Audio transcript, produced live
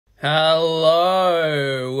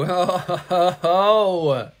Hello.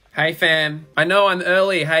 Hey fam. I know I'm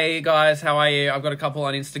early. Hey guys, how are you? I've got a couple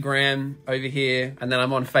on Instagram over here, and then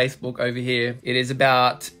I'm on Facebook over here. It is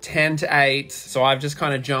about 10 to 8, so I've just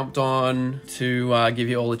kind of jumped on to give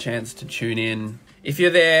you all a chance to tune in. If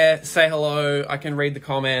you're there, say hello. I can read the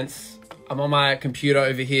comments. I'm on my computer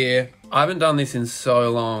over here. I haven't done this in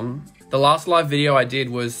so long. The last live video I did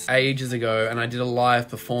was ages ago, and I did a live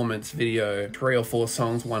performance video, 3 or 4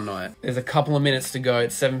 songs one night. There's a couple of minutes to go.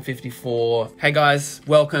 It's 7:54. Hey guys,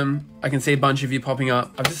 welcome. I can see a bunch of you popping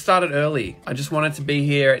up. I've just started early. I just wanted to be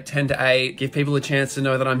here at 10 to 8, give people a chance to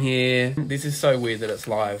know that I'm here. This is so weird that it's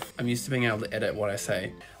live. I'm used to being able to edit what I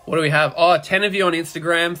say. What do we have? Oh, 10 of you on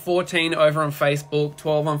Instagram, 14 over on Facebook,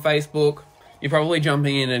 12 on Facebook. You're probably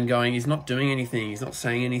jumping in and going, he's not doing anything. He's not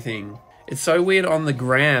saying anything. It's so weird on the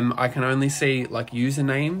gram, I can only see like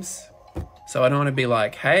usernames. So I don't want to be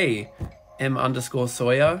like, hey,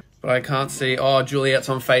 M_Sawyer. But I can't see, oh, Juliet's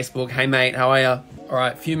on Facebook. Hey mate, how are ya? All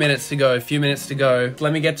right, few minutes to go.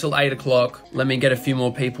 Let me get till 8 o'clock. Let me get a few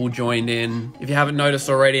more people joined in. If you haven't noticed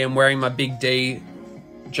already, I'm wearing my Big D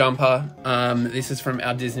jumper. This is from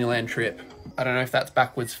our Disneyland trip. I don't know if that's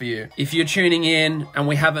backwards for you. If you're tuning in and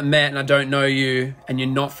we haven't met and I don't know you and you're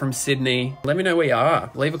not from Sydney, let me know where you are.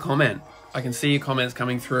 Leave a comment. I can see your comments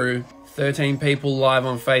coming through. 13 people live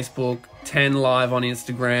on Facebook, 10 live on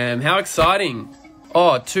Instagram. How exciting.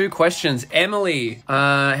 Oh, 2 questions. Emily,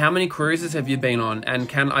 how many cruises have you been on? And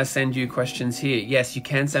can I send you questions here? Yes, you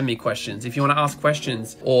can send me questions. If you want to ask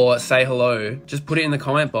questions or say hello, just put it in the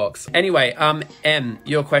comment box. Anyway, Em,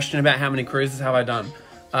 your question about how many cruises have I done?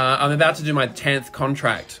 I'm about to do my 10th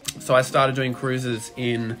contract. So I started doing cruises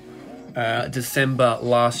in December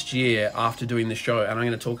last year after doing the show, and I'm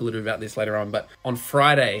going to talk a little bit about this later on, but on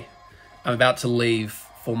Friday I'm about to leave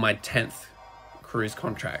for my 10th cruise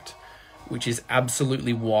contract, which is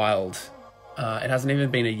absolutely wild. It hasn't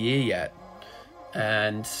even been a year yet,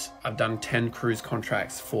 and I've done 10 cruise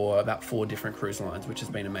contracts for about 4 different cruise lines, which has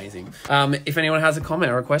been amazing. If anyone has a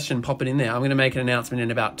comment or a question, pop it in there. I'm going to make an announcement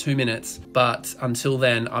in about 2 minutes, but until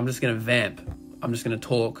then I'm just going to vamp. I'm just going to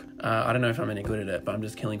talk. I don't know if I'm any good at it, but I'm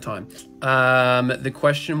just killing time. The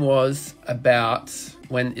question was about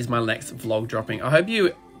when is my next vlog dropping. I hope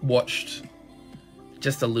you watched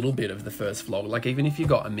just a little bit of the first vlog. Like, even if you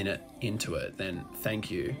got a minute into it, then thank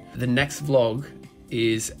you. The next vlog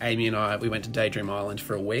is Amy and I, we went to Daydream Island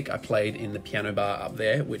for a week. I played in the piano bar up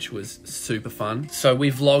there, which was super fun. So we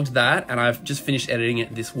vlogged that, and I've just finished editing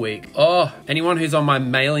it this week. Oh, anyone who's on my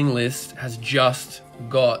mailing list has just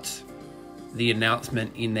got the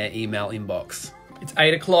announcement in their email inbox. It's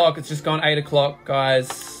 8 o'clock. It's just gone 8 o'clock,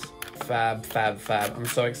 guys. Fab. I'm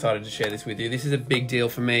so excited to share this with you. This is a big deal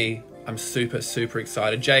for me. I'm super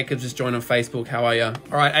excited. Jacob just joined on Facebook. How are you? All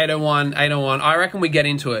right, 801. I reckon we get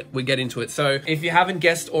into it. So if you haven't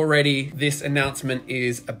guessed already, this announcement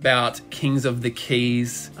is about Kings of the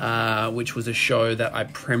Keys, which was a show that I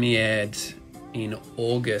premiered in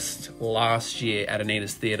August last year at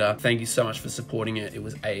Anita's Theatre. Thank you so much for supporting it. It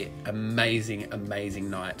was an amazing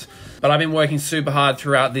night. But I've been working super hard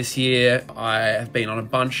throughout this year. I have been on a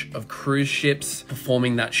bunch of cruise ships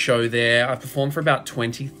performing that show there. I've performed for about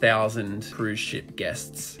 20,000 cruise ship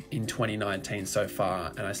guests in 2019 so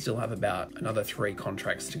far, and I still have about another 3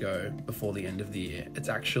 contracts to go before the end of the year. It's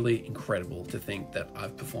actually incredible to think that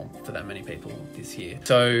I've performed for that many people this year.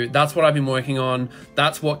 So that's what I've been working on.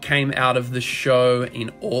 That's what came out of the show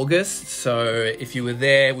in August. So if you were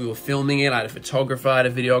there, we were filming it. I had a photographer, I had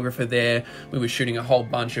a videographer there. We were shooting a whole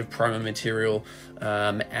bunch of promo material,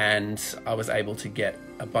 and I was able to get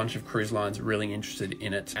a bunch of cruise lines really interested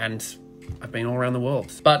in it. And I've been all around the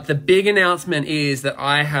world. But the big announcement is that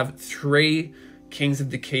I have 3 Kings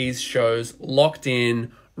of the Keys shows locked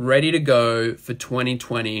in, ready to go for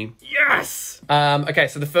 2020. Yes! Okay,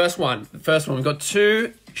 so the first one, we've got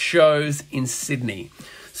 2 shows in Sydney.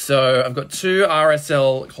 So I've got 2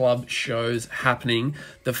 RSL Club shows happening.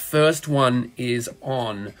 The first one is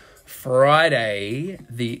on Friday,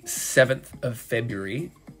 the 7th of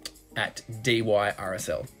February at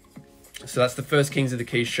DYRSL. So that's the first Kings of the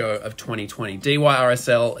Keys show of 2020.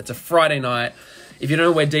 DYRSL, it's a Friday night. If you don't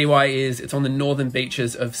know where DY is, it's on the northern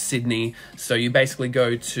beaches of Sydney. So you basically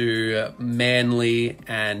go to Manly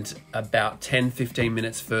and about 10-15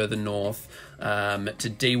 minutes further north to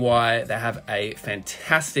DY. They have a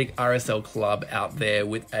fantastic RSL club out there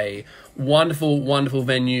with a wonderful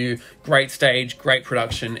venue, great stage, great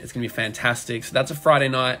production. It's gonna be fantastic. So that's a Friday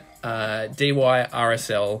night, DY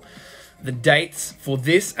RSL. The dates for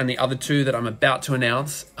this and the other 2 that I'm about to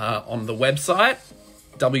announce are on the website,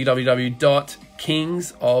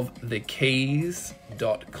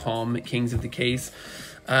 www.kingsofthekeys.com, Kings of the Keys.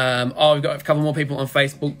 Oh, we've got a couple more people on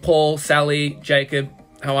Facebook. Paul, Sally, Jacob,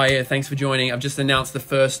 how are you? Thanks for joining. I've just announced the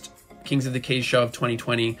first Kings of the Keys show of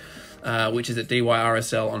 2020, which is at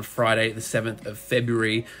DYRSL on Friday, the 7th of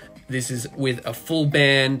February. This is with a full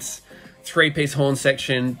band, 3-piece horn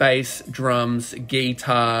section, bass, drums,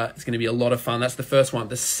 guitar. It's going to be a lot of fun. That's the first one.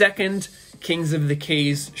 The second Kings of the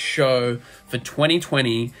Keys show for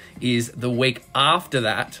 2020 is the week after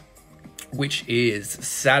that, which is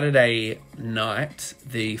Saturday night,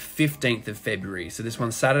 the 15th of February. So this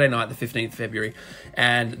one's Saturday night, the 15th of February.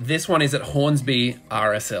 And this one is at Hornsby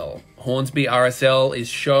RSL. Hornsby RSL is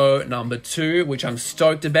show number 2, which I'm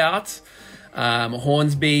stoked about.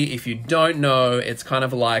 Hornsby, if you don't know, it's kind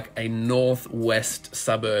of like a northwest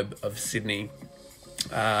suburb of Sydney.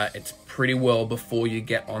 It's pretty well before you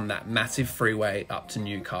get on that massive freeway up to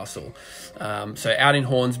Newcastle. So out in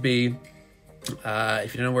Hornsby,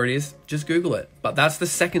 if you don't know where it is, just Google it. But that's the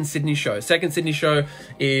second Sydney show. Second Sydney show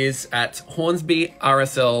is at Hornsby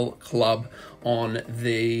RSL Club on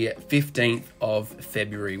the 15th of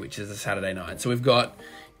February, which is a Saturday night. So we've got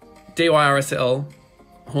DYRSL,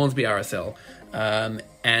 Hornsby RSL,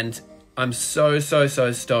 and I'm so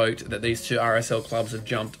stoked that these two RSL clubs have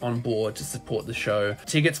jumped on board to support the show.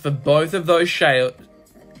 Tickets for both of those shows,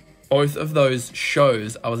 I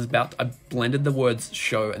blended the words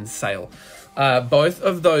show and sale. Both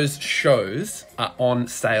of those shows are on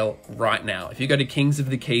sale right now. If you go to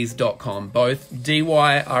kingsofthekeys.com, both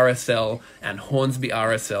DYRSL and Hornsby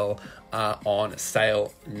RSL are on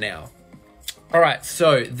sale now. All right,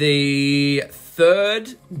 so the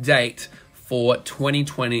third date for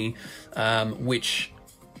 2020, which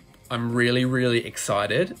I'm really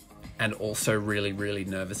excited and also really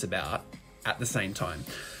nervous about at the same time.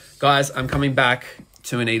 Guys, I'm coming back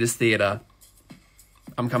to Anita's Theatre.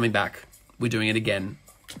 I'm coming back. We're doing it again.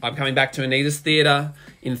 I'm coming back to Anita's Theatre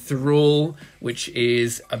in Thirroul, which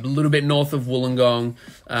is a little bit north of Wollongong.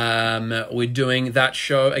 We're doing that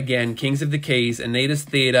show again, Kings of the Keys, Anita's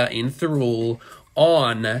Theatre in Thirroul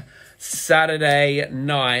on Saturday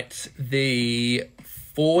night, the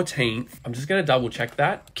 14th. I'm just going to double check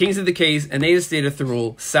that. Kings of the Keys, Anita's Theatre,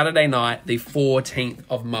 Thirroul, Saturday night, the 14th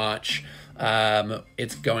of March.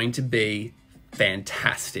 It's going to be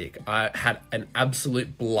fantastic. I had an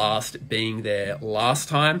absolute blast being there last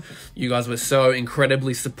time. You guys were so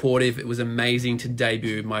incredibly supportive. It was amazing to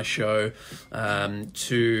debut my show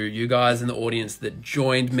to you guys in the audience that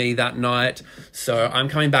joined me that night. So I'm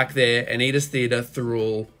coming back there, Anita's Theatre,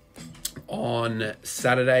 Thirroul, on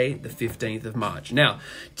Saturday, the 15th of March. Now,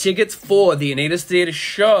 tickets for the Anita's Theatre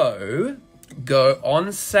show go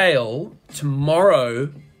on sale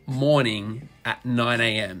tomorrow morning at 9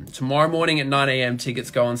 a.m. Tomorrow morning at 9 a.m. tickets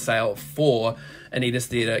go on sale for Anita's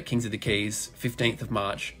Theatre, Kings of the Keys, 15th of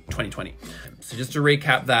March, 2020. So just to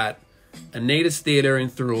recap that, Anita's Theatre in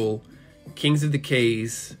Thirroul, Kings of the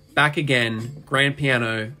Keys, back again, grand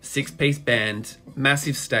piano, 6-piece band,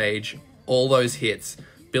 massive stage, all those hits,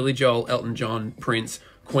 Billy Joel, Elton John, Prince,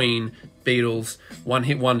 Queen, Beatles,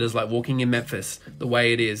 one-hit wonders like Walking in Memphis, The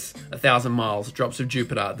Way It Is, 1,000 Miles, Drops of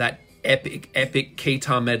Jupiter, that epic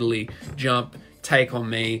guitar medley, Jump, Take on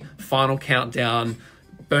Me, Final Countdown,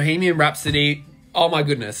 Bohemian Rhapsody. Oh my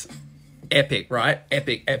goodness, epic, right?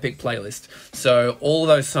 Epic playlist. So all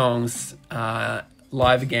those songs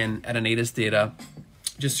live again at Anita's Theatre.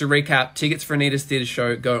 Just to recap, tickets for Anita's Theatre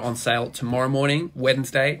show go on sale tomorrow morning,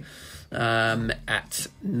 Wednesday, at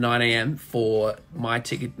 9 a.m. for My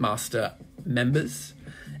Ticketmaster members,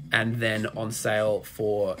 and then on sale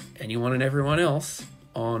for anyone and everyone else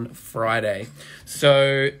on Friday.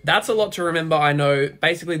 So that's a lot to remember, I know.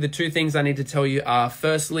 Basically, the two things I need to tell you are,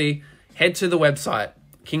 firstly, head to the website,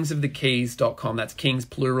 kingsofthekeys.com. That's Kings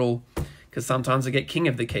plural, because sometimes I get King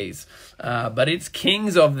of the Keys. But it's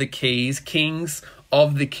Kings of the Keys,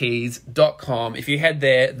 kingsofthekeys.com. If you head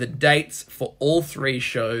there, the dates for all 3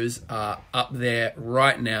 shows are up there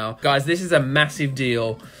right now. Guys, this is a massive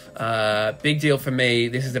deal. Big deal for me.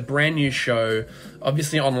 This is a brand new show.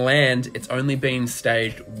 Obviously on land, it's only been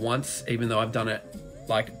staged once, even though I've done it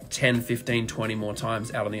like 10, 15, 20 more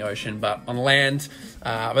times out on the ocean. But on land,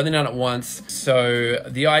 I've only done it once. So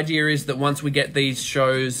the idea is that once we get these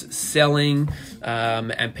shows selling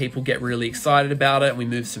and people get really excited about it and we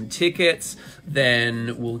move some tickets,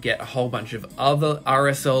 then we'll get a whole bunch of other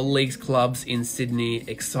RSL leagues clubs in Sydney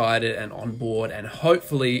excited and on board, and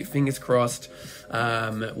hopefully, fingers crossed,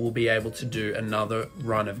 we'll be able to do another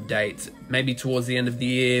run of dates, maybe towards the end of the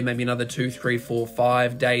year, maybe another 2, 3, 4,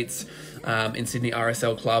 5 dates in Sydney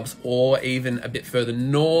RSL clubs, or even a bit further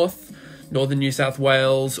north northern New South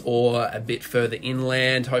Wales or a bit further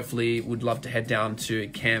inland, hopefully would love to head down to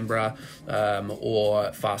Canberra,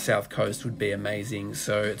 or far south coast would be amazing.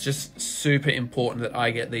 So it's just super important that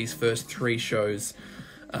I get these first 3 shows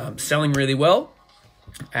selling really well.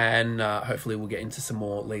 And hopefully we'll get into some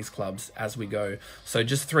more Lee's clubs as we go. So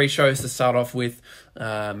just 3 shows to start off with,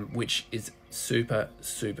 which is super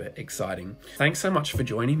exciting. Thanks so much for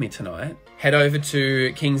joining me tonight. Head over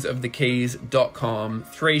to kingsofthekeys.com.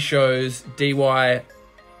 3 shows: DY,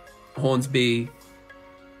 Hornsby,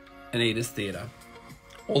 Anita's Theatre.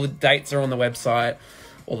 All the dates are on the website.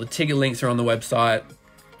 All the ticket links are on the website.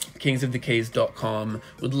 kingsofthekeys.com.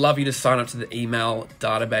 Would love you to sign up to the email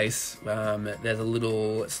database. There's a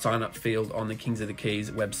little sign up field on the Kings of the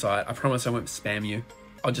Keys website. I promise I won't spam you.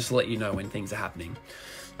 I'll just let you know when things are happening.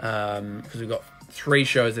 Because we've got 3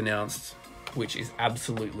 shows announced, which is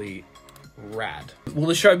absolutely rad. Will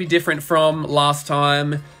the show be different from last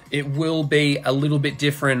time? It will be a little bit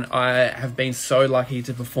different. I have been so lucky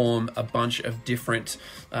to perform a bunch of different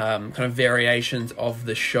kind of variations of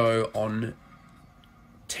the show on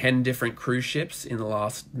 10 different cruise ships in the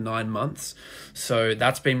last 9 months. So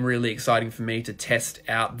that's been really exciting for me to test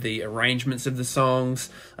out the arrangements of the songs,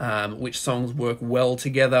 which songs work well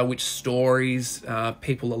together, which stories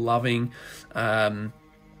people are loving,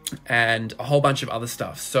 and a whole bunch of other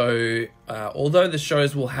stuff. So although the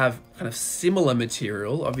shows will have kind of similar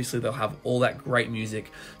material, obviously they'll have all that great music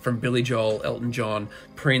from Billy Joel, Elton John,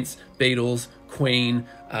 Prince, Beatles, Queen,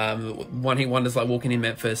 One Hit Wonders like Walking in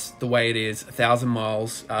Memphis, The Way It Is, 1,000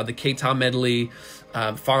 Miles, the Keytar medley,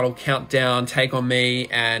 Final Countdown, Take On Me,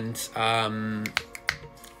 and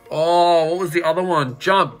what was the other one?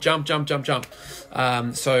 Jump.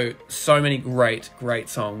 So many great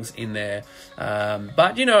songs in there.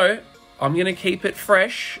 But you know, I'm gonna keep it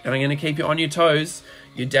fresh and I'm gonna keep you on your toes.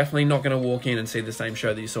 You're definitely not gonna walk in and see the same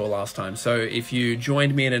show that you saw last time. So if you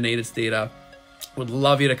joined me at Anita's Theatre, would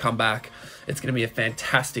love you to come back. It's going to be a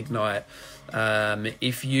fantastic night.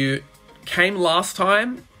 If you came last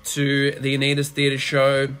time to the Anita's Theatre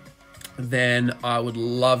show, then I would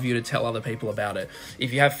love you to tell other people about it.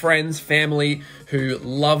 If you have friends, family who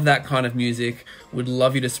love that kind of music, would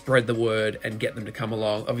love you to spread the word and get them to come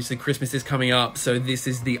along. Obviously, Christmas is coming up, so this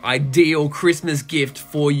is the ideal Christmas gift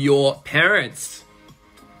for your parents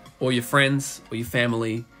or your friends or your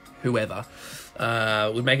family, whoever.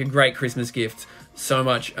 Would make a great Christmas gift. So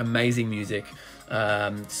much amazing music.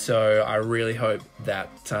 So I really hope that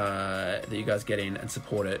that you guys get in and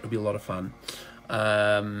support it. It'll be a lot of fun.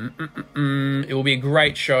 It will be a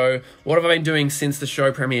great show. What have I been doing since the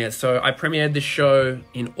show premiered? So I premiered the show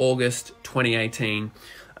in August 2018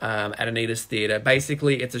 at Anita's Theatre.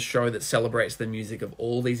 Basically, it's a show that celebrates the music of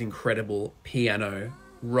all these incredible piano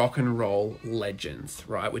rock and roll legends,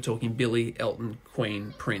 right? We're talking Billy, Elton,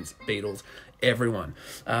 Queen, Prince, Beatles, everyone.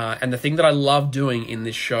 And the thing that I love doing in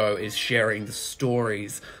this show is sharing the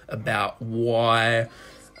stories about why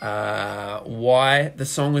the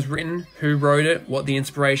song was written, who wrote it, what the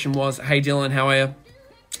inspiration was. Hey Dylan, how are you?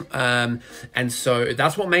 And so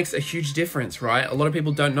that's what makes a huge difference, right? A lot of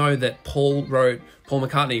people don't know that Paul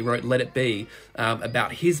McCartney wrote Let It Be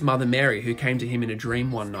about his mother Mary, who came to him in a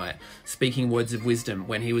dream one night, speaking words of wisdom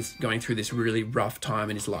when he was going through this really rough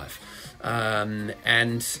time in his life.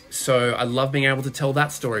 And so I love being able to tell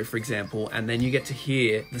that story, for example, and then you get to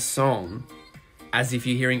hear the song as if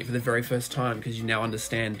you're hearing it for the very first time, because you now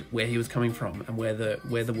understand where he was coming from and where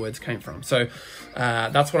the words came from. So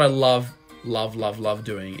that's what I love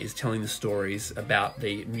doing, is telling the stories about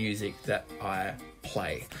the music that I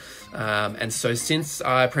play. And so since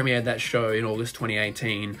I premiered that show in August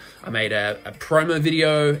 2018, I made a promo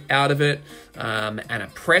video out of it, and a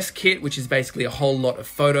press kit, which is basically a whole lot of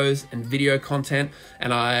photos and video content,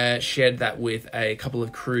 and I shared that with a couple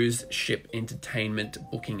of cruise ship entertainment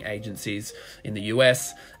booking agencies in the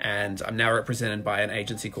US, and I'm now represented by an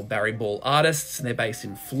agency called Barry Ball Artists, and they're based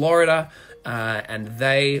in Florida. And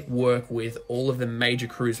they work with all of the major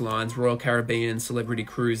cruise lines: Royal Caribbean, Celebrity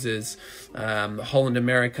Cruises, Holland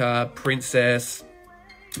America, Princess,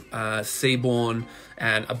 Seabourn,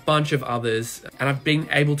 and a bunch of others. And I've been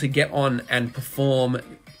able to get on and perform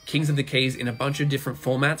Kings of the Keys in a bunch of different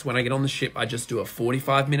formats. When I get on the ship, I just do a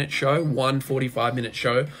 45-minute show, one 45-minute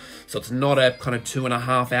show. So it's not a kind of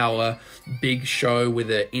 2.5 hour big show with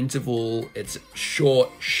an interval. It's short,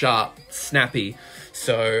 sharp, snappy.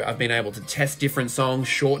 So I've been able to test different songs,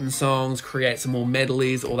 shorten songs, create some more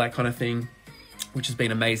medleys, all that kind of thing, which has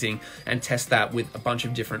been amazing, and test that with a bunch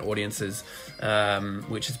of different audiences,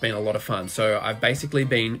 which has been a lot of fun. So I've basically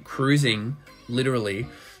been cruising, literally,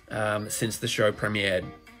 since the show premiered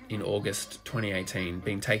in August 2018.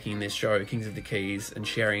 Been taking this show, Kings of the Keys, and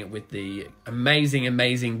sharing it with the amazing,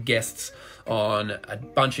 amazing guests on a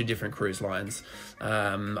bunch of different cruise lines.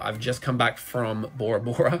 I've just come back from Bora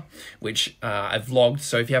Bora, which I've vlogged.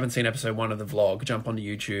 So if you haven't seen episode 1 of the vlog, jump onto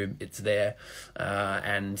YouTube. It's there.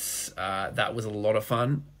 And that was a lot of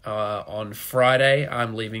fun. On Friday,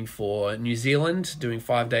 I'm leaving for New Zealand, doing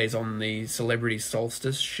 5 days on the Celebrity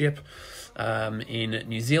Solstice ship in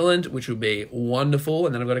New Zealand, which will be wonderful.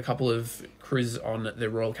 And then I've got a couple of cruises on the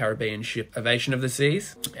Royal Caribbean ship Ovation of the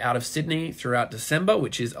Seas out of Sydney throughout December,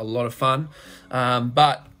 which is a lot of fun.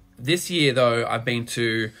 But this year, though, I've been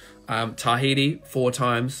to Tahiti 4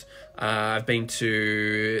 times. I've been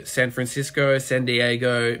to San Francisco, San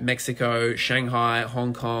Diego, Mexico, Shanghai,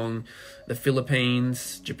 Hong Kong, the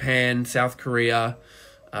Philippines, Japan, South Korea,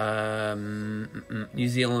 New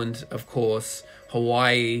Zealand, of course,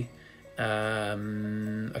 Hawaii,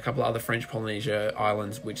 a couple of other French Polynesia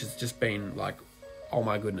islands, which has just been like, oh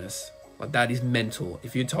my goodness, like that is mental.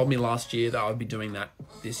 If you told me last year that I would be doing that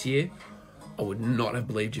this year, I would not have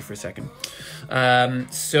believed you for a second.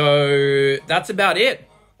 So that's about it.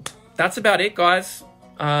 That's about it, guys.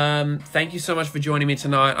 Thank you so much for joining me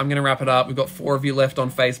tonight. I'm going to wrap it up. We've got 4 of you left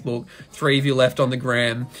on Facebook, 3 of you left on the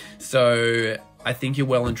gram. So I think you're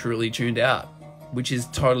well and truly tuned out, which is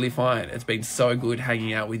totally fine. It's been so good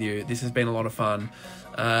hanging out with you. This has been a lot of fun.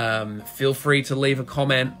 Feel free to leave a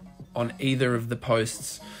comment on either of the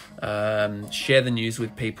posts. Share the news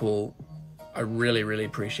with people. I really, really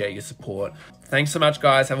appreciate your support. Thanks so much,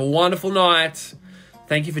 guys. Have a wonderful night.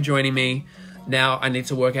 Thank you for joining me. Now I need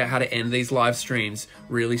to work out how to end these live streams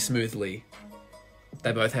really smoothly.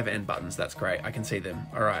 They both have end buttons. That's great. I can see them.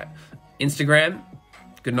 All right. Instagram,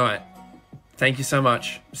 good night. Thank you so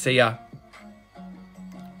much. See ya.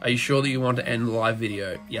 Are you sure that you want to end the live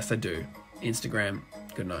video? Yes, I do. Instagram,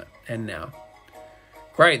 good night. End now.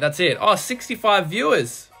 Great, that's it. Oh, 65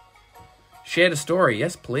 viewers. Shared a story.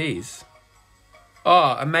 Yes, please.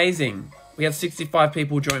 Oh, amazing. We have 65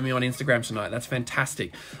 people join me on Instagram tonight. That's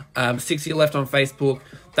fantastic. 60 left on Facebook.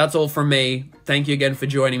 That's all from me. Thank you again for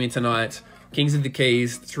joining me tonight. Kings of the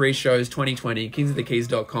Keys, 3 shows 2020,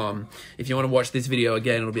 kingsofthekeys.com. If you want to watch this video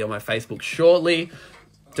again, it'll be on my Facebook shortly.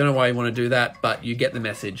 Don't know why you want to do that, but you get the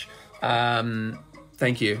message.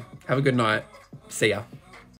 Thank you. Have a good night. See ya.